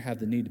longer have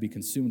the need to be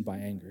consumed by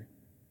anger.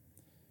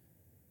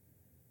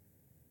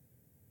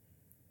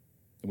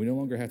 And we no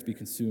longer have to be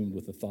consumed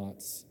with the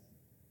thoughts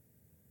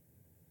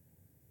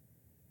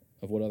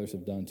of what others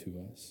have done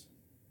to us.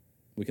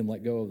 We can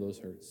let go of those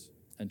hurts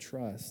and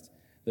trust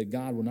that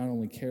God will not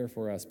only care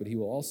for us, but he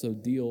will also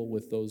deal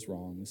with those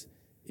wrongs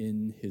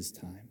in his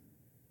time.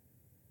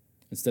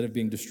 Instead of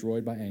being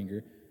destroyed by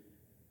anger,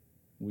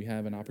 we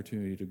have an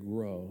opportunity to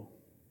grow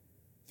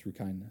through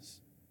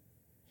kindness.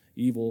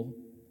 Evil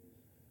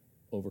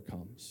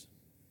overcomes.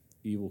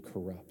 Evil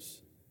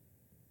corrupts.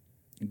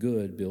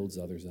 Good builds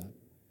others up.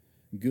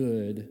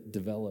 Good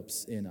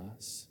develops in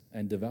us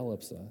and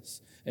develops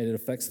us, and it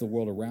affects the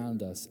world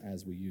around us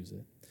as we use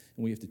it.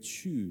 And we have to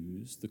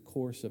choose the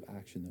course of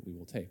action that we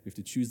will take. We have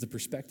to choose the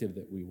perspective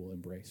that we will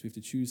embrace. We have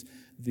to choose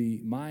the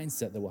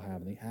mindset that we'll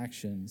have and the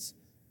actions.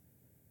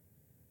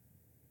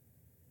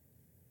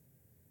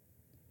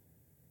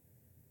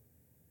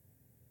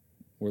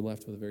 We're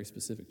left with a very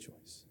specific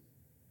choice.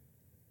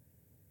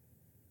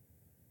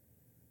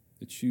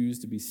 To choose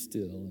to be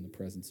still in the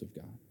presence of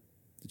God.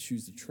 To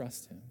choose to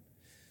trust him,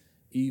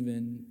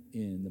 even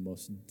in the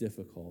most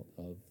difficult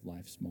of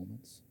life's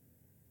moments.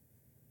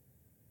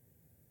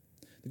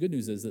 The good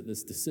news is that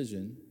this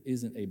decision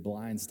isn't a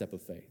blind step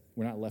of faith.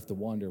 We're not left to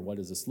wonder, what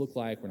does this look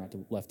like? We're not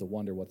left to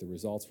wonder what the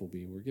results will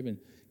be. We're given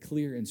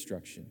clear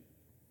instruction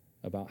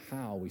about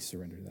how we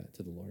surrender that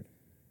to the Lord,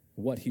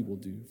 what he will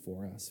do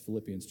for us.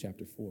 Philippians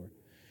chapter 4,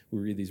 we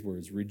read these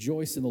words,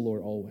 "Rejoice in the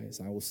Lord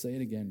always. I will say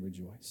it again,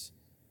 rejoice.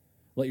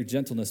 Let your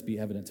gentleness be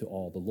evident to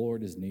all. The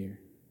Lord is near.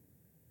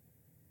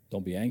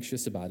 Don't be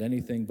anxious about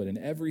anything, but in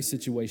every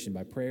situation,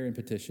 by prayer and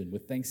petition,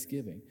 with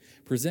thanksgiving,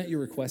 present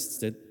your requests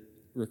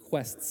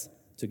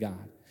to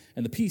God.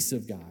 And the peace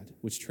of God,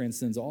 which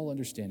transcends all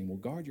understanding, will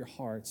guard your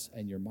hearts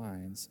and your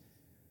minds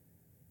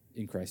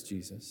in Christ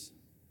Jesus.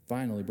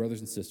 Finally, brothers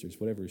and sisters,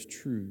 whatever is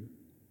true,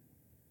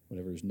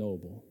 whatever is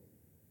noble,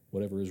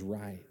 whatever is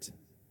right,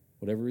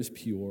 whatever is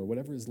pure,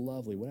 whatever is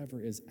lovely,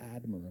 whatever is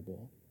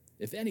admirable,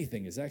 if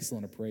anything is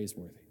excellent or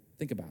praiseworthy,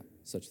 think about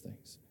such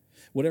things.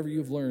 Whatever you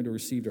have learned or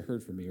received or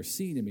heard from me or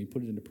seen in me,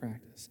 put it into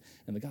practice,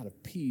 and the God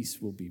of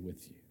peace will be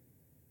with you."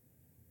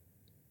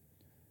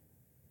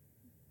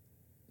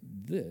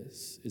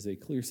 This is a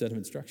clear set of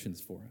instructions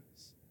for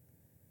us.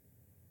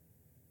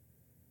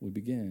 We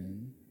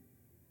begin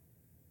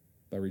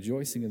by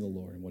rejoicing in the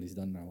Lord and what he's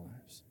done in our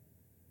lives,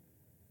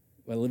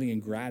 by living in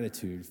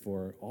gratitude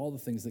for all the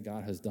things that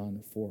God has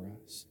done for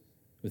us,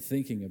 with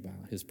thinking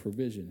about his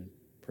provision and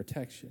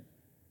protection,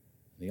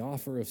 the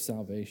offer of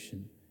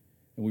salvation.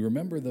 And we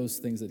remember those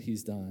things that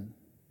he's done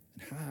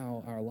and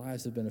how our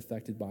lives have been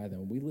affected by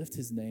them. We lift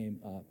his name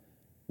up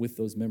with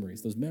those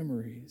memories. Those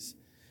memories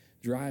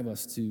drive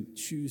us to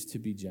choose to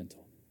be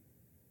gentle,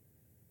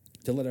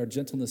 to let our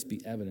gentleness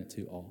be evident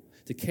to all,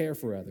 to care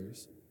for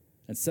others,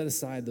 and set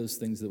aside those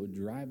things that would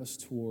drive us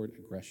toward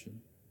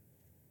aggression.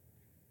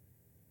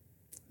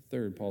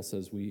 Third, Paul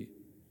says we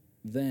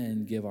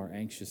then give our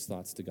anxious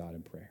thoughts to God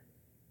in prayer.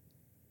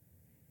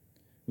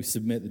 We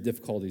submit the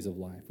difficulties of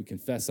life. We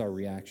confess our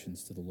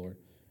reactions to the Lord.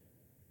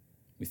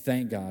 We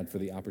thank God for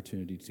the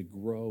opportunity to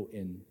grow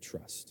in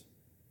trust.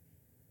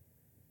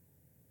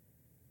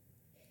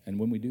 And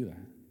when we do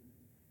that,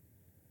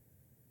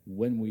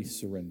 when we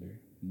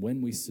surrender,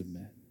 when we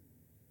submit,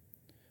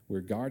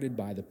 we're guarded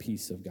by the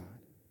peace of God.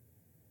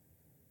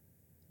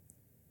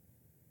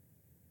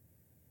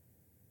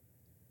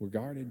 We're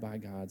guarded by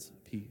God's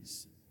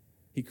peace.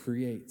 He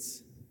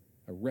creates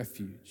a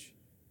refuge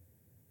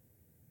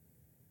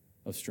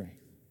of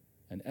strength,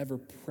 an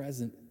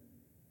ever-present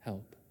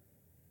help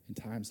in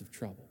times of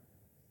trouble.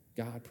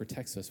 God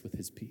protects us with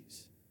his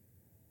peace.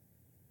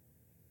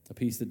 A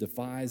peace that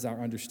defies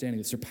our understanding,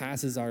 that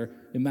surpasses our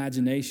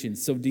imagination,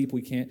 so deep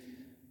we can't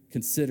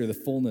consider the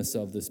fullness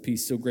of this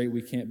peace, so great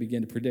we can't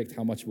begin to predict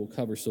how much it will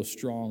cover, so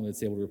strong that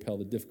it's able to repel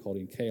the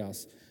difficulty and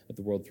chaos that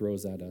the world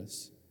throws at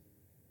us,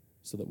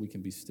 so that we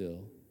can be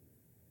still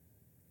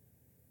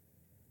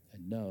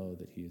and know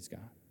that he is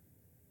God.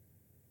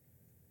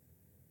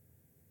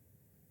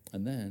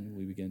 And then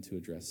we begin to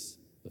address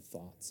the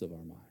thoughts of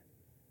our mind,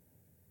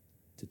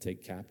 to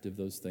take captive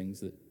those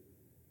things that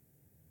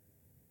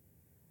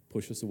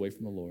push us away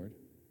from the Lord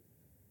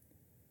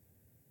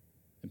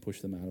and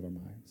push them out of our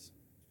minds,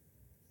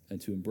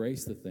 and to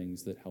embrace the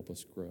things that help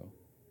us grow,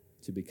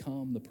 to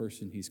become the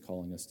person he's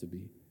calling us to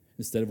be.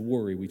 Instead of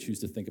worry, we choose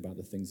to think about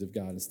the things of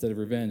God. Instead of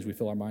revenge, we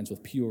fill our minds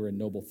with pure and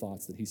noble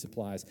thoughts that he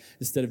supplies.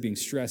 Instead of being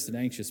stressed and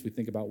anxious, we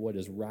think about what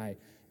is right,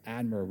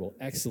 admirable,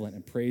 excellent,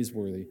 and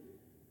praiseworthy.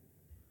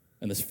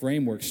 And this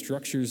framework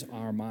structures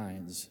our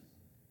minds,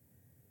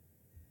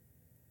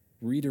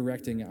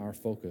 redirecting our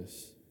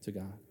focus to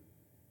God.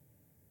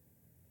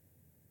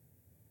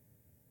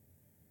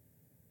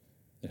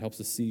 helps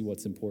us see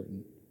what's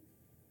important.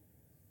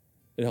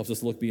 It helps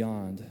us look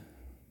beyond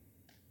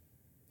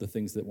the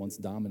things that once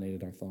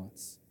dominated our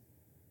thoughts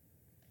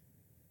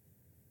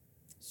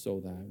so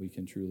that we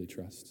can truly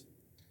trust.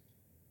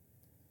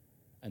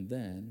 And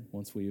then,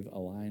 once we've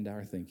aligned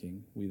our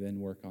thinking, we then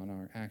work on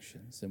our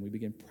actions, and we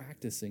begin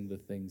practicing the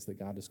things that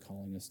God is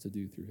calling us to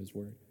do through his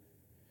word.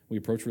 We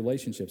approach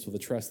relationships with a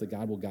trust that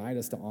God will guide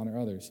us to honor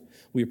others.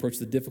 We approach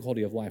the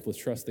difficulty of life with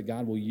trust that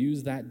God will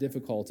use that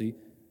difficulty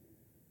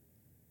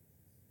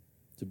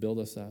to build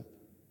us up,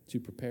 to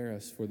prepare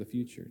us for the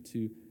future,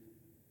 to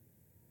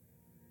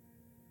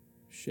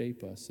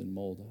shape us and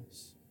mold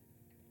us.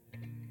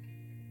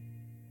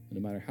 And no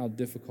matter how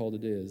difficult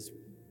it is,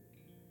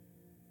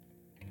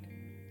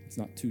 it's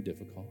not too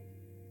difficult.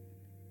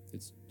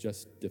 It's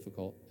just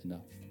difficult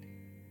enough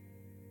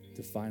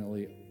to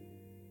finally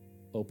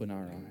open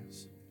our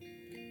eyes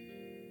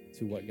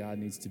to what God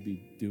needs to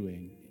be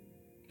doing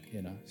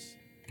in us.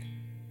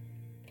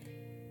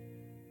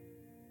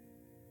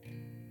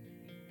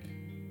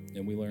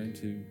 And we learn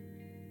to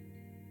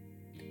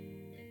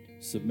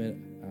submit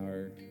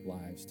our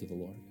lives to the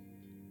Lord,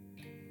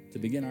 to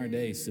begin our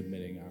day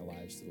submitting our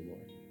lives to the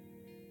Lord.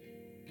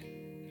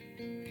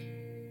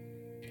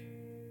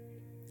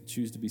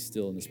 Choose to be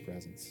still in his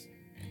presence.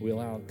 We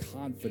allow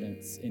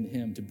confidence in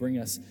him to bring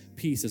us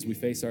peace as we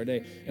face our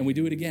day. And we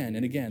do it again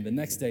and again, the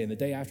next day and the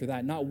day after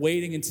that, not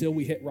waiting until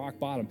we hit rock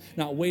bottom,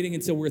 not waiting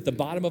until we're at the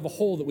bottom of a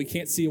hole that we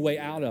can't see a way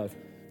out of,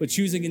 but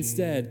choosing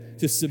instead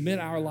to submit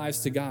our lives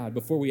to God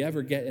before we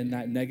ever get in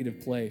that negative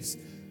place.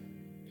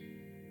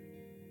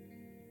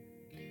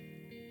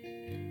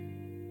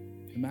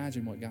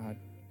 Imagine what God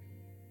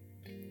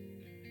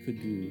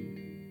could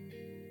do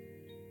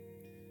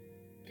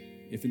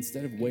if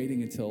instead of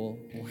waiting until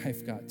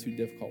life got too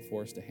difficult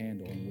for us to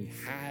handle and we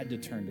had to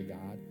turn to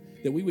God,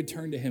 that we would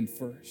turn to him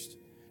first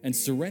and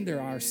surrender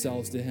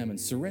ourselves to him and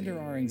surrender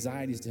our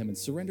anxieties to him and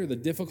surrender the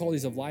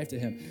difficulties of life to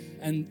him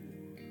and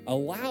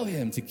allow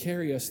him to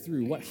carry us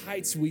through what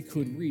heights we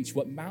could reach,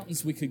 what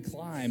mountains we could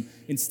climb,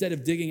 instead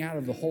of digging out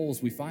of the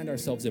holes we find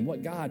ourselves in,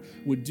 what God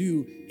would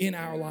do in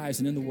our lives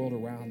and in the world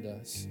around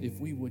us if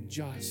we would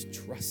just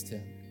trust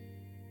him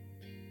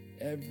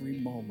every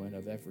moment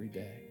of every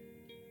day.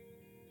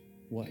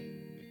 What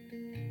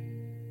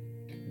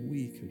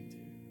we could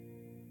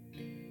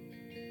do,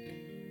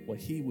 what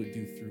he would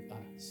do through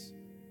us.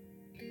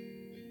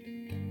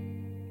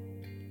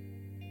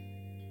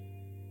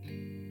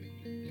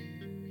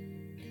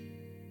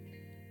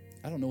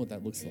 I don't know what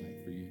that looks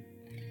like for you.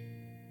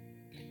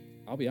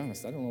 I'll be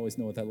honest, I don't always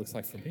know what that looks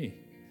like for me.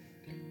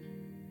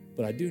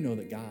 But I do know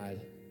that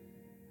God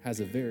has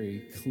a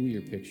very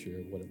clear picture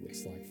of what it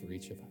looks like for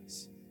each of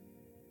us.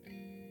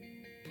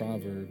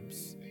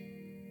 Proverbs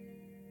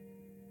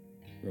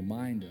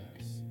remind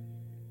us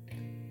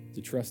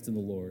to trust in the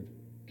Lord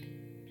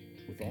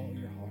with all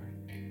your heart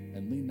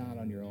and lean not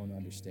on your own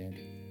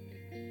understanding.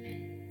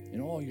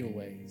 In all your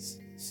ways,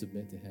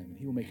 submit to him, and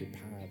he will make your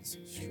paths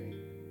straight.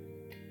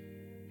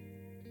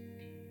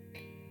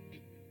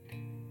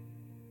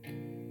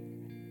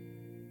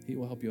 He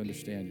will help you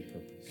understand your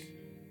purpose.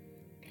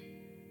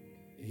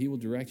 He will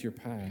direct your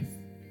path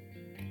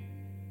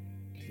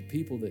to the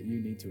people that you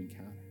need to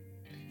encounter.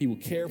 He will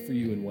care for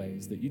you in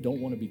ways that you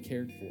don't want to be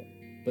cared for,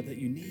 but that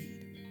you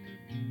need.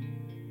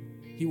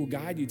 He will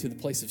guide you to the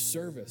place of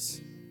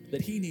service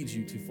that he needs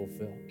you to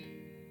fulfill.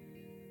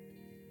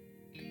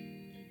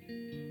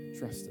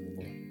 Trust in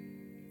the Lord.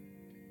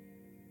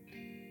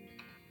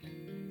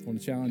 I want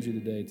to challenge you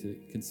today to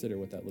consider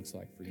what that looks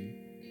like for you.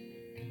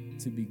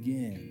 To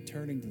begin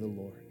turning to the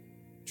Lord,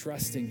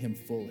 trusting him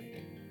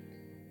fully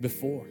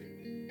before,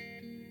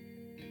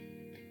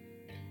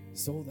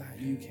 so that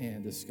you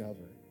can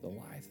discover the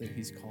life that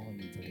he's calling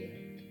you to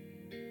live.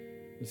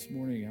 This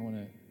morning, I want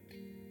to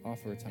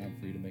offer a time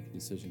for you to make a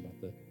decision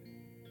about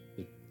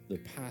the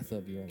path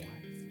of your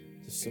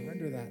life, to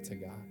surrender that to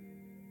God.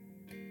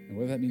 And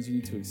whether that means you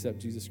need to accept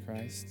Jesus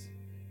Christ,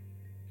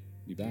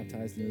 be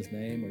baptized in his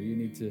name, or you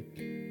need to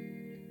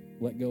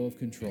let go of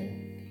control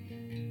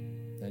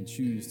and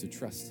choose to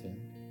trust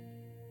him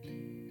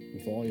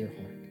with all your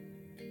heart.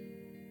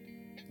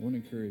 I want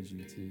to encourage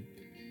you to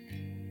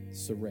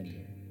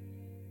surrender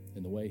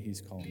in the way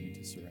he's calling you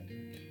to surrender.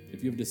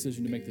 If you have a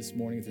decision to make this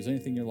morning, if there's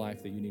anything in your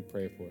life that you need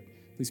prayer for,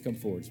 please come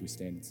forward as we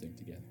stand and sing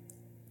together.